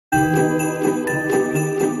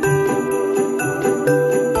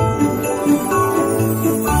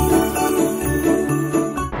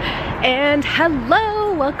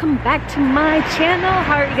Hello, welcome back to my channel.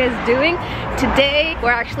 How are you guys doing? Today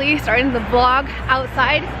we're actually starting the vlog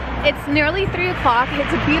outside. It's nearly 3 o'clock.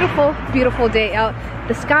 It's a beautiful, beautiful day out.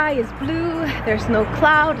 The sky is blue, there's no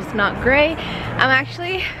cloud, it's not gray. I'm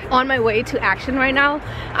actually on my way to Action right now.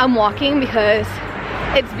 I'm walking because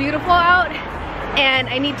it's beautiful out and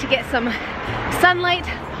I need to get some sunlight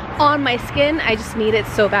on my skin. I just need it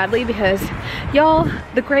so badly because y'all,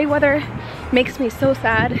 the gray weather makes me so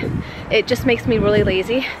sad. It just makes me really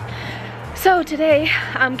lazy. So today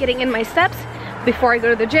I'm getting in my steps before I go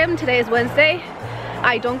to the gym. Today is Wednesday.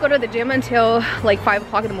 I don't go to the gym until like 5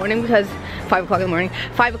 o'clock in the morning because 5 o'clock in the morning,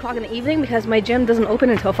 5 o'clock in the evening because my gym doesn't open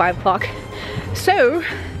until 5 o'clock. So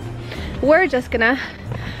we're just gonna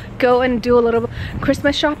go and do a little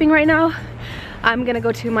Christmas shopping right now. I'm gonna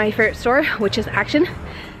go to my favorite store, which is Action.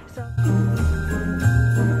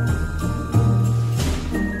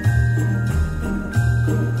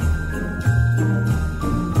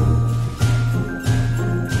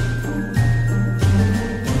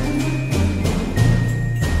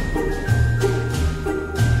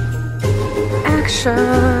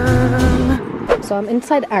 So I'm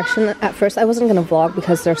inside Action. At first I wasn't gonna vlog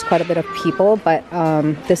because there's quite a bit of people, but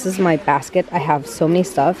this is my basket. I have so many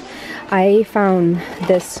stuff. I found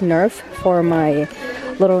this Nerf for my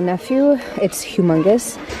little nephew. It's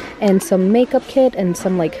humongous. And some makeup kit and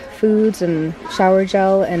some like foods and shower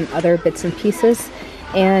gel and other bits and pieces.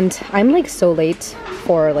 And I'm like so late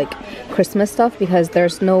for like Christmas stuff because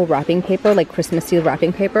there's no wrapping paper, like Christmassy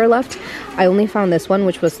wrapping paper left. I only found this one,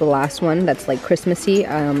 which was the last one that's like Christmassy,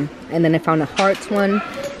 and then I found a hearts one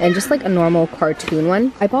and just like a normal cartoon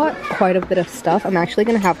one. I bought quite a bit of stuff. I'm actually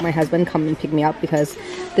gonna have my husband come and pick me up because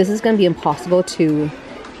this is gonna be impossible to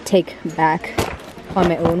take back on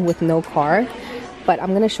my own with no car, but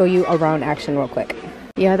I'm gonna show you around Action real quick.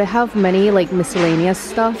 Yeah, they have many like miscellaneous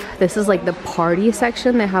stuff. This is like the party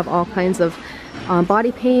section. They have all kinds of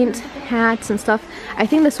body paint, hats and stuff. I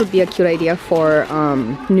think this would be a cute idea for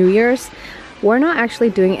New Year's. We're not actually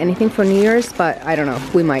doing anything for New Year's, but I don't know,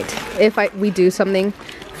 we might. If we do something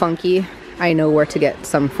funky, I know where to get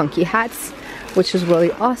some funky hats, which is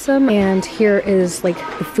really awesome. And here is like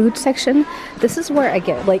the food section. This is where I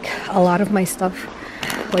get like a lot of my stuff,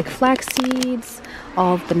 like flax seeds,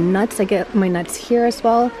 all of the nuts. I get my nuts here as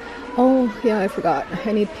well. Oh yeah, I forgot.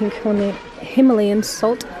 I need pink Himalayan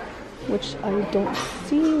salt, which I don't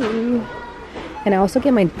see. And I also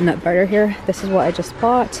get my nut butter here. This is what I just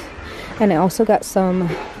bought. And I also got some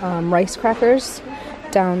rice crackers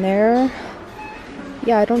down there.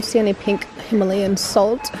 Yeah, I don't see any pink Himalayan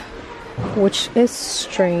salt, which is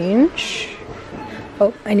strange.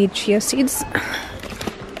 Oh, I need chia seeds.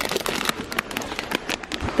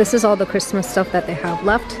 This is all the Christmas stuff that they have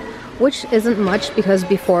left, which isn't much because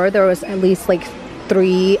before there was at least like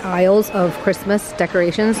 3 aisles of Christmas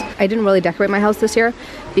decorations. I didn't really decorate my house this year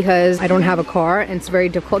because I don't have a car and it's very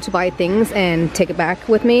difficult to buy things and take it back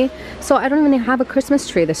with me. So I don't even have a Christmas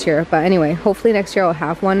tree this year. But anyway, hopefully next year I'll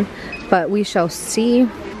have one, but we shall see.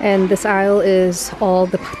 And this aisle is all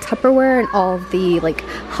the Tupperware and all of the like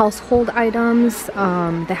household items.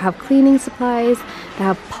 They have cleaning supplies, they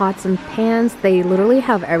have pots and pans. They literally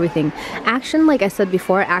have everything. Action, like I said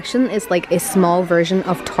before, Action is like a small version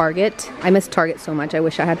of Target. I miss Target so much. I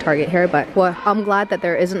wish I had Target here, but well, I'm glad that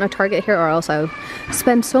there isn't a Target here or else I would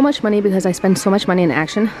spend so much money because I spend so much money in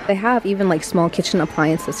Action. They have even like small kitchen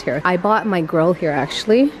appliances here. I bought my grill here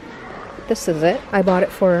actually. This is it. I bought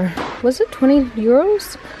it for, was it 20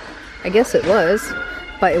 euros? I guess it was,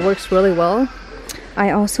 but it works really well.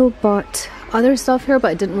 I also bought other stuff here,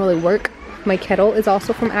 but it didn't really work. My kettle is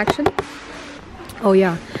also from Action. Oh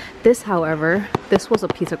yeah, this however, this was a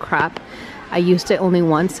piece of crap. I used it only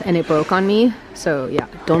once and it broke on me. So yeah,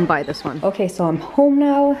 don't buy this one. Okay, so I'm home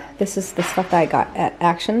now. This is the stuff that I got at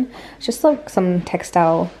Action. Just like some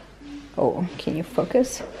textile, oh, can you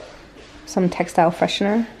focus? Some textile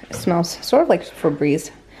freshener. It smells sort of like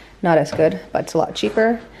Febreze. Not as good, but it's a lot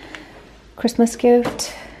cheaper. Christmas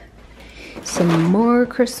gift. Some more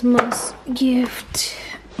Christmas gift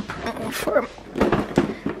for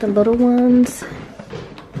the little ones.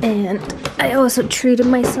 And I also treated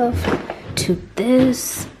myself to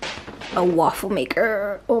this, a waffle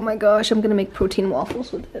maker. Oh my gosh, I'm gonna make protein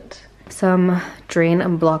waffles with it. Some drain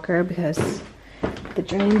and blocker because the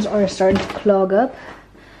drains are starting to clog up.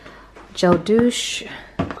 Gel douche,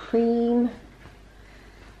 cream,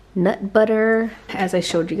 nut butter. As I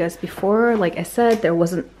showed you guys before, like I said, there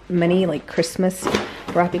wasn't many like Christmas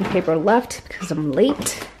wrapping paper left because I'm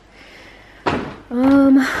late.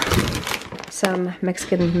 Some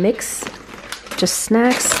Mexican mix, just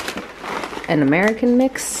snacks, an American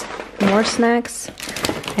mix, more snacks,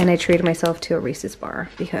 And I treated myself to a Reese's bar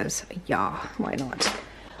because, yeah, why not?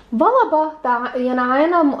 Valla ba,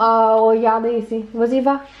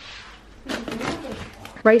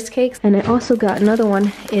 rice cakes. And I also got another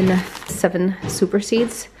one in 7 super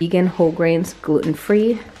seeds. Vegan, whole grains,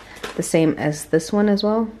 gluten-free. The same as this one as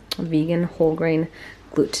well. Vegan, whole grain,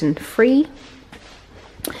 gluten-free.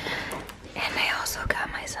 And I also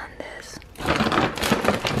got my son this.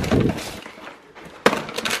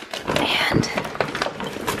 And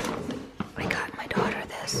I got my daughter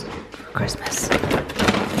this for Christmas.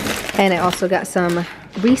 And I also got some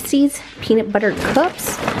Reese's peanut butter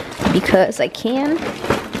cups because I can.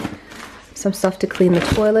 Some stuff to clean the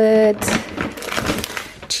toilet.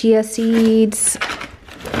 Chia seeds.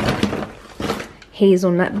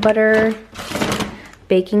 Hazelnut butter.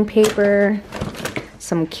 Baking paper.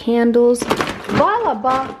 Some candles.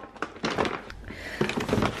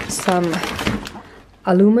 Some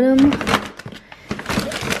aluminum.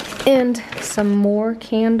 And some more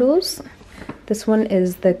candles. This one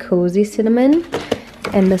is the Cozy Cinnamon.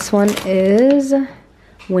 And this one is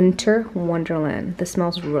Winter Wonderland. This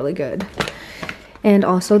smells really good. And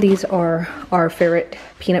also these are our favorite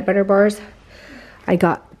peanut butter bars. I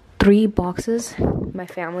got 3 boxes. My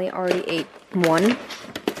family already ate 1.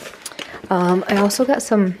 I also got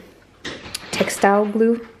some textile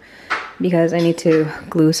glue because I need to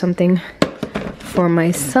glue something for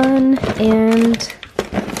my son. And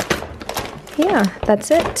yeah,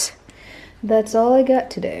 that's it. That's all I got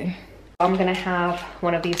today. I'm gonna have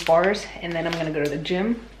one of these bars and then I'm gonna go to the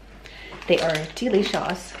gym. They are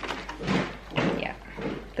delicious. Yeah,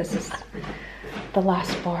 this is the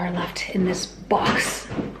last bar left in this box.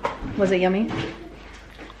 Was it yummy?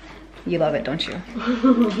 You love it, don't you?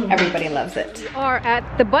 Everybody loves it. We are at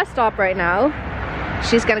the bus stop right now.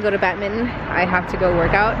 She's gonna go to badminton. I have to go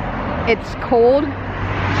work out. It's cold.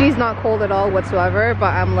 She's not cold at all whatsoever,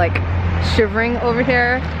 but I'm like shivering over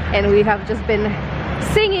here. And we have just been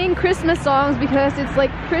singing Christmas songs because it's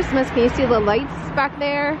like Christmas. Can you see the lights back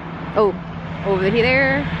there? Oh, over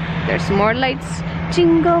here, there's some more lights.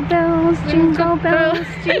 Jingle bells, jingle bells,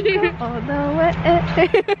 jingle all the way.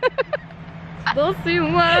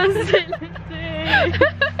 Dansez-moi, c'est l'été.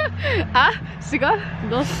 Ah, c'est quoi?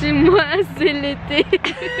 Dansez-moi, c'est l'été.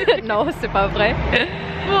 Non, c'est pas vrai.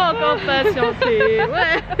 Faut encore patienter,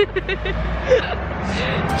 ouais.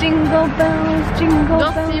 Jingle bells, jingle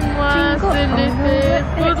bells, Dansez-moi, jingle c'est l'été.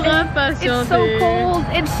 all the Faudra way. patienter.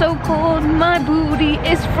 It's so cold, my booty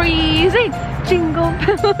is freezing. Jingle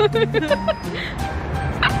bells.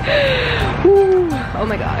 Oh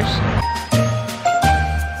my gosh.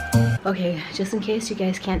 Okay, just in case you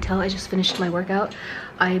guys can't tell, I just finished my workout.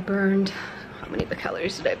 I burned, how many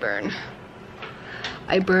calories did I burn?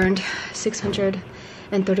 I burned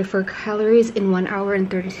 634 calories in 1 hour and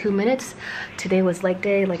 32 minutes. Today was leg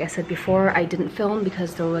day. Like I said before, I didn't film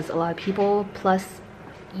because there was a lot of people. Plus,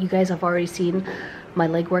 you guys have already seen my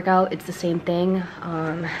leg workout. It's the same thing.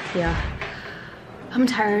 Yeah, I'm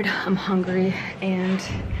tired, I'm hungry, and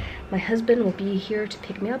my husband will be here to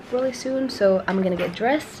pick me up really soon. So I'm gonna get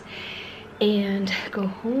dressed and go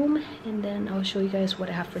home, and then I'll show you guys what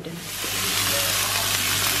I have for dinner.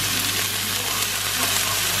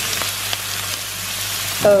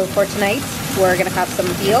 So for tonight, we're gonna have some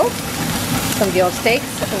veal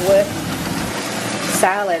steaks with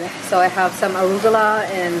salad. So I have some arugula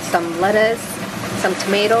and some lettuce, some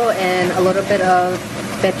tomato, and a little bit of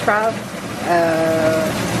betterave.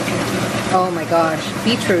 Oh my gosh,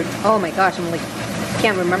 beetroot. Oh my gosh, I'm like,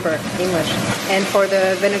 can't remember English. And for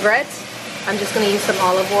the vinaigrette, I'm just gonna use some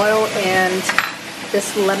olive oil and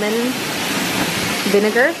this lemon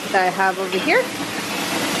vinegar that I have over here.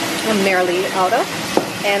 I'm merely out of.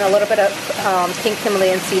 And a little bit of pink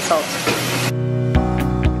Himalayan sea salt.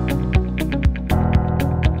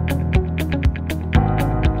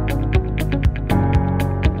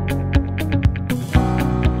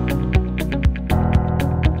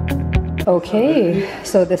 Okay,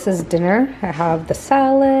 so this is dinner. I have the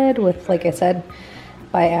salad with, like I said,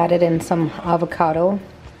 I added in some avocado,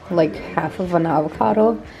 like half of an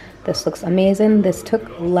avocado. This looks amazing. This took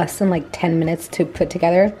less than like 10 minutes to put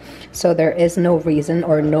together. So there is no reason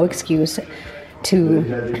or no excuse to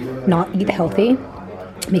not eat healthy.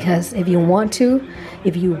 Because if you want to,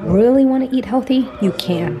 if you really want to eat healthy, you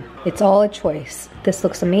can. It's all a choice. This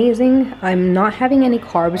looks amazing. I'm not having any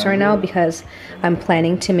carbs right now because I'm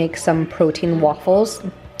planning to make some protein waffles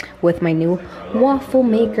with my new waffle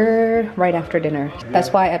maker right after dinner.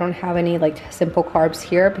 That's why I don't have any like simple carbs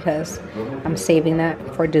here because I'm saving that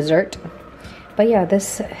for dessert. But yeah,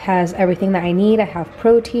 this has everything that I need. I have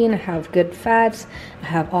protein, I have good fats, I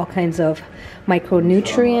have all kinds of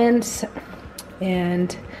micronutrients,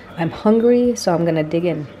 and I'm hungry, so I'm gonna dig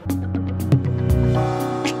in.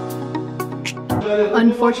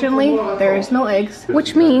 Unfortunately, there is no eggs,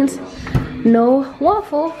 which means no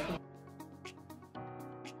waffle.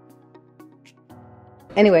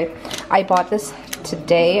 Anyway, I bought this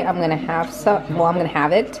today. I'm gonna have some, well, I'm gonna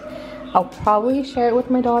have it. I'll probably share it with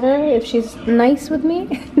my daughter if she's nice with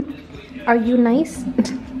me. Are you nice?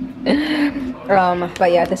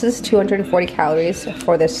 But yeah, this is 240 calories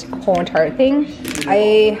for this whole entire thing.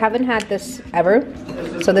 I haven't had this ever,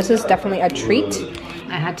 so this is definitely a treat.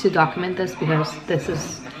 I had to document this because this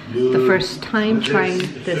is the first time trying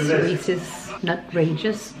this Reese's nut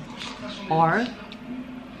ranges are.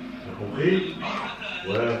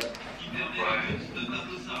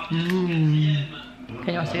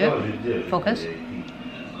 Can y'all see it? Focus.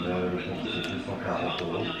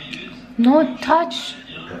 No touch.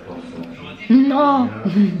 No.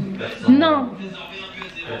 No.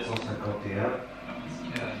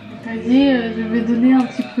 Vas-y, je vais donner un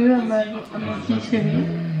petit peu à ma fille chérie.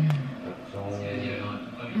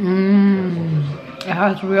 It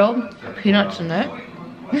has real peanuts in it.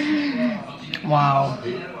 Wow.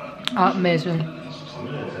 Amazing.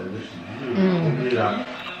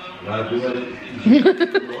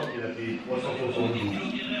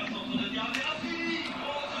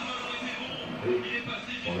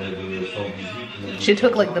 She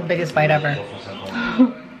took like the biggest bite ever.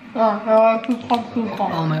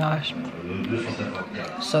 Oh my gosh.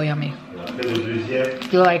 So yummy.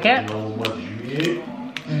 You like it?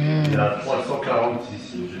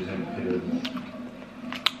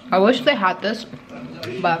 I wish they had this,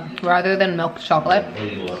 but rather than milk chocolate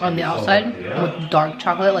on the outside with dark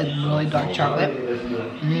chocolate, like really dark chocolate,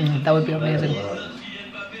 that would be amazing.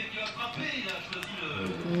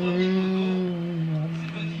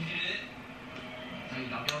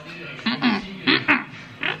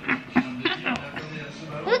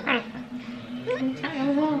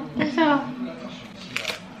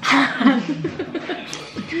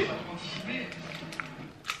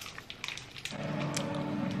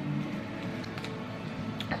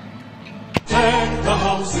 The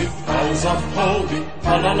house with boughs of holly,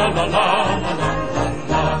 la la la la la la la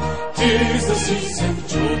la. 'Tis the season,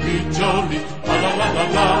 jolly jolly, la la la la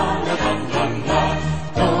la la la la.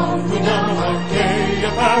 Don we don our gay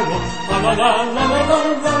apparel, la la la la la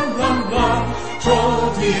la la la.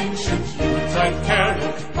 Troll the ancient Yuletide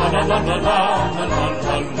carol, la la la la la la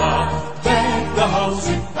la la. Deck the house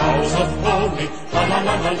with boughs of holly, la la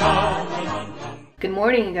la la la la la. Good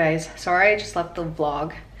morning, you guys. Sorry I just left the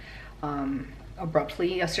vlog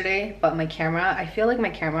abruptly yesterday, but my camera, I feel like my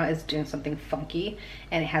camera is doing something funky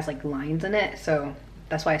and it has like lines in it, so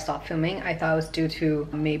that's why I stopped filming. I thought it was due to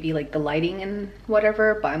maybe like the lighting and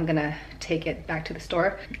whatever, but I'm gonna take it back to the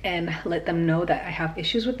store and let them know that I have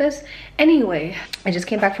issues with this. Anyway, I just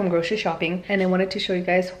came back from grocery shopping and I wanted to show you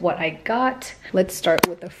guys what I got. Let's start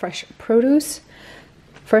with the fresh produce.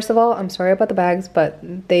 First of all, I'm sorry about the bags, but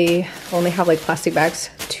they only have like plastic bags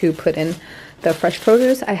to put in the fresh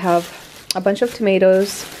produce. I have a bunch of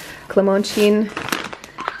tomatoes, clementine,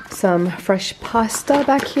 some fresh pasta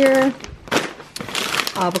back here,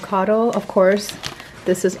 avocado, of course.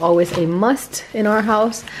 This is always a must in our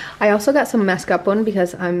house. I also got some mascarpone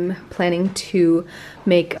because I'm planning to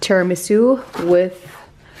make tiramisu with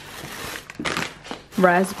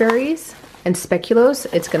raspberries and speculoos.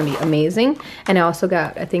 It's gonna be amazing. And I also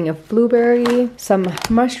got a thing of blueberry, some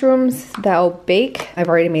mushrooms that I'll bake. I've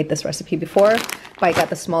already made this recipe before, but I got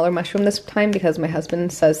the smaller mushroom this time because my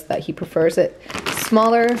husband says that he prefers it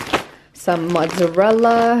smaller. Some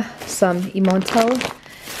mozzarella, some Emmental,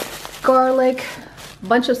 garlic, a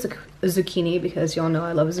bunch of zucchini because y'all know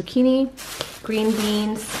I love zucchini, green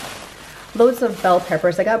beans, loads of bell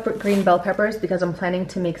peppers. I got green bell peppers because I'm planning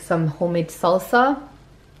to make some homemade salsa,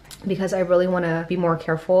 because I really want to be more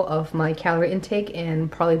careful of my calorie intake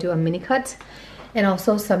and probably do a mini cut. And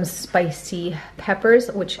also some spicy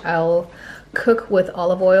peppers, which I'll cook with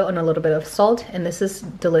olive oil and a little bit of salt. And this is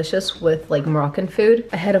delicious with like Moroccan food.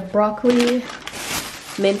 A head of broccoli,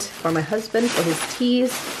 mint for my husband for his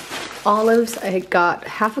teas, olives. I got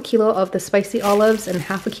half a kilo of the spicy olives and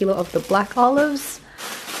half a kilo of the black olives.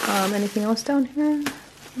 Anything else down here?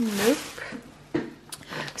 Nope.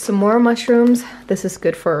 Some more mushrooms. This is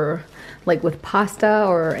good for like with pasta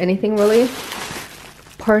or anything really.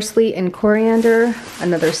 Parsley and coriander,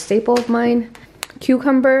 another staple of mine.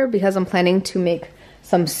 Cucumber, because I'm planning to make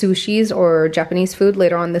some sushis or Japanese food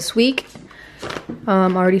later on this week.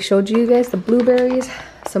 I already showed you guys the blueberries.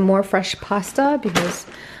 Some more fresh pasta because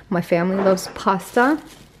my family loves pasta.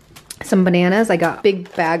 Some bananas. I got a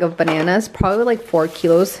big bag of bananas, probably like 4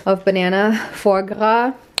 kilos of banana foie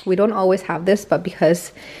gras. We don't always have this, but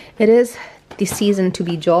because it is the season to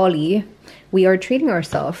be jolly, we are treating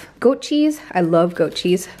ourselves. Goat cheese, I love goat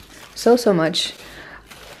cheese so much.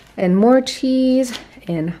 And more cheese,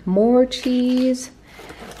 and more cheese,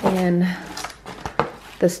 and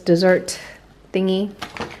this dessert thingy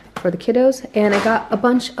for the kiddos. And I got a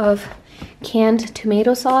bunch of canned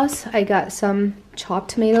tomato sauce. I got some chopped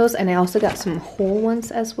tomatoes, and I also got some whole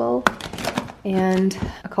ones as well, and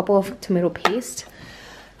a couple of tomato paste.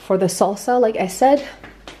 For the salsa, like I said,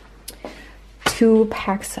 2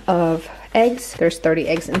 packs of eggs. There's 30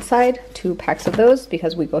 eggs inside, 2 packs of those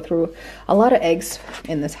because we go through a lot of eggs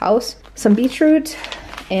in this house. Some beetroot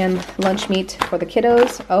and lunch meat for the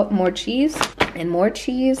kiddos. Oh, more cheese and more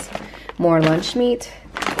cheese, more lunch meat,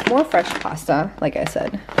 more fresh pasta. Like I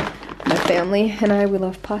said, my family and I, we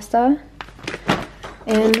love pasta.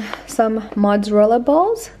 And some mozzarella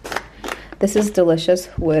balls. This is delicious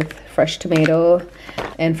with fresh tomato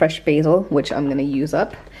and fresh basil, which I'm gonna use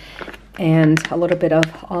up, and a little bit of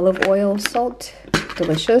olive oil, salt.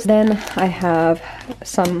 Delicious. Then I have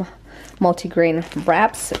some multigrain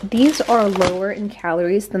wraps. These are lower in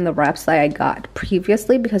calories than the wraps that I got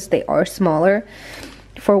previously because they are smaller.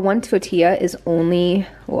 For one tortilla is only,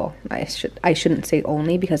 well, I shouldn't say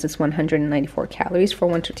only because it's 194 calories for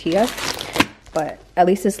one tortilla, but at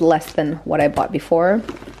least it's less than what I bought before.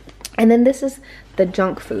 And then this is the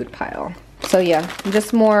junk food pile. So yeah,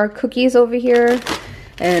 just more cookies over here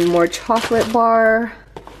and more chocolate bar.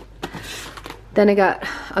 Then I got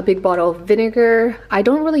a big bottle of vinegar. I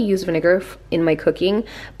don't really use vinegar in my cooking,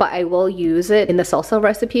 but I will use it in the salsa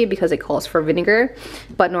recipe because it calls for vinegar.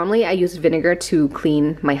 But normally I use vinegar to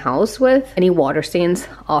clean my house with any water stains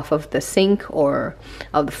off of the sink or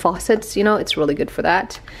of the faucets, you know, it's really good for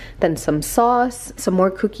that. Then some sauce, some more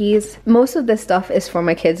cookies. Most of this stuff is for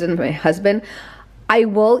my kids and my husband. I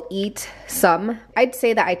will eat some. I'd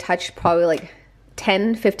say that I touch probably like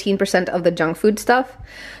 10-15% of the junk food stuff.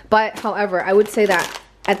 But however, I would say that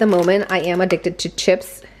at the moment I am addicted to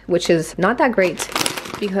chips, which is not that great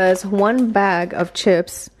because one bag of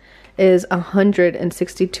chips is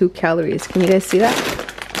 162 calories. Can you guys see that?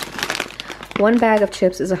 One bag of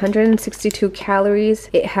chips is 162 calories.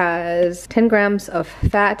 It has 10 grams of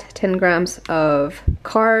fat, 10 grams of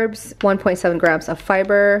carbs, 1.7 grams of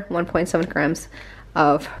fiber, 1.7 grams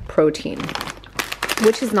of protein,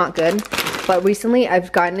 which is not good. But recently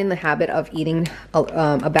I've gotten in the habit of eating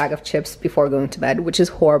a bag of chips before going to bed, which is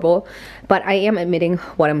horrible. But I am admitting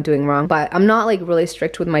what I'm doing wrong. But I'm not like really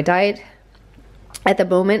strict with my diet at the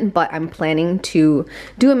moment, but I'm planning to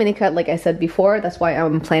do a mini cut like I said before. That's why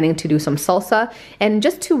I'm planning to do some salsa and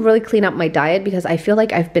just to really clean up my diet because I feel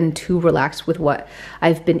like I've been too relaxed with what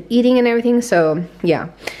I've been eating and everything. So yeah.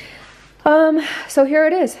 So here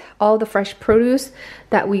it is, all the fresh produce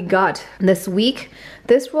that we got this week.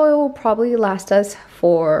 This will probably last us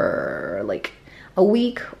for like a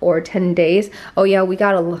week or 10 days. Oh yeah, we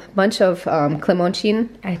got a bunch of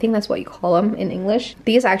clementine. I think that's what you call them in English.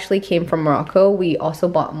 These actually came from Morocco. We also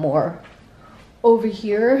bought more over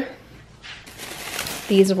here.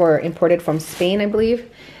 These were imported from Spain, I believe.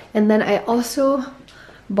 And then I also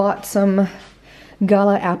bought some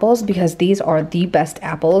Gala apples because these are the best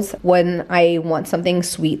apples. When I want something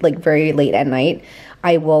sweet like very late at night,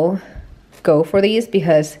 I will go for these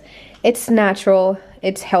because it's natural,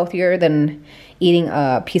 it's healthier than eating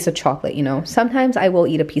a piece of chocolate, you know. Sometimes I will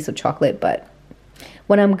eat a piece of chocolate, but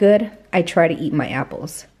when I'm good, I try to eat my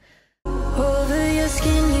apples. Over your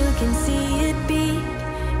skin you can see it beat,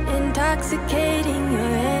 intoxicating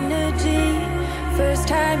your energy. First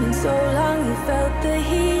time in so long you felt the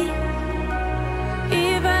heat,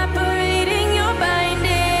 evaporating your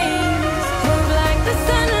bindings. Move like the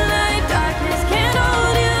sunlight, darkness can't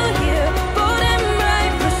hold you here. Bold and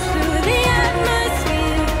bright, push through the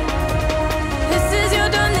atmosphere. This is your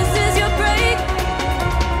dawn, this is your break.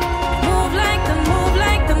 Move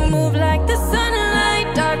like the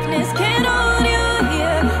sunlight, darkness can't hold you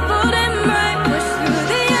here. Bold and bright, push through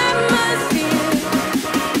the atmosphere.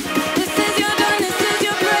 This is your dawn, this is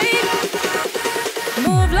your break.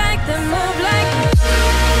 Move like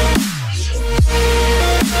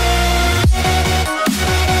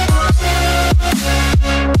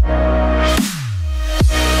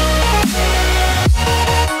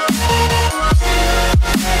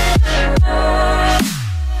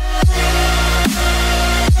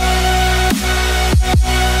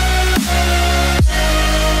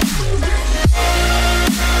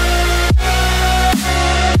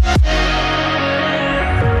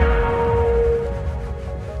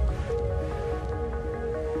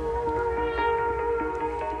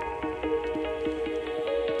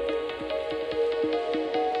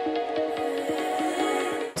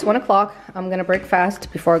It's 1 o'clock. I'm gonna break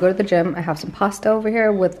fast before I go to the gym. I have some pasta over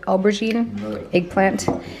here with aubergine, eggplant,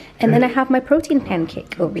 and then I have my protein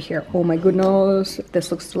pancake over here. Oh my goodness, this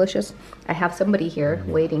looks delicious. I have somebody here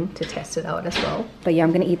waiting to test it out as well. But yeah,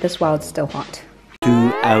 I'm gonna eat this while it's still hot. 2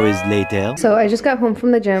 hours later. So I just got home from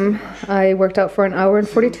the gym. I worked out for 1 hour and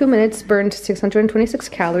 42 minutes, burned 626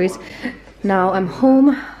 calories. Now I'm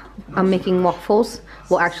home. I'm making waffles.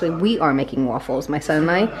 Well, actually, we are making waffles, my son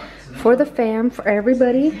and I, for the fam, for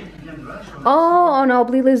everybody. Oh, on a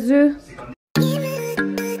oublie les œufs.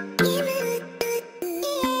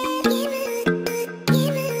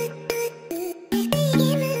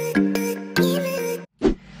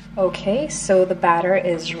 Okay, so the batter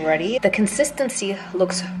is ready. The consistency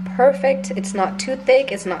looks perfect. It's not too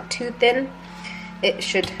thick, it's not too thin. It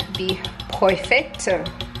should be perfect.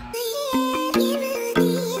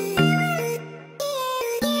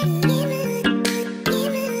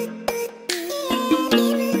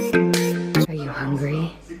 Are you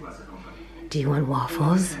hungry? Do you want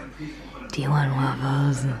waffles? Do you want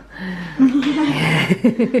waffles?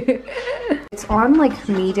 It's on like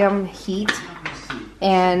medium heat.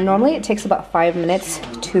 And normally it takes about 5 minutes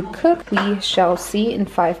to cook. We shall see in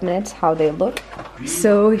 5 minutes how they look.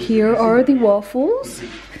 So here are the waffles.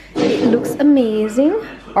 It looks amazing.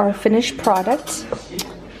 Our finished product.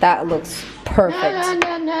 That looks perfect.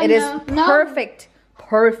 No, it is perfect.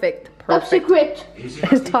 Perfect. Top secret.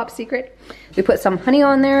 It's top secret. We put some honey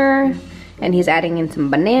on there. And he's adding in some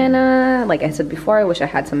banana. Like I said before, I wish I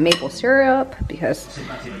had some maple syrup because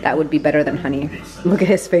that would be better than honey. Look at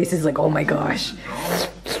his face, he's like, oh my gosh.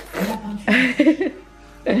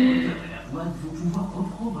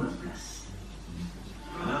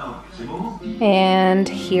 And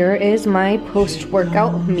here is my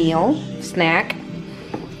post-workout meal, snack.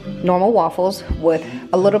 Normal waffles with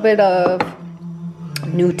a little bit of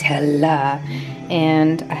Nutella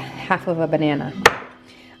and half of a banana.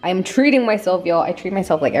 I'm treating myself, y'all. I treat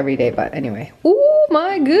myself like every day, but anyway. Oh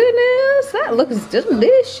my goodness, that looks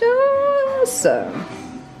delicious.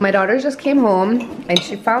 My daughter just came home and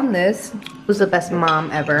she found this. Who's the best mom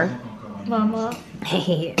ever? Mama.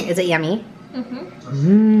 Hey, is it yummy?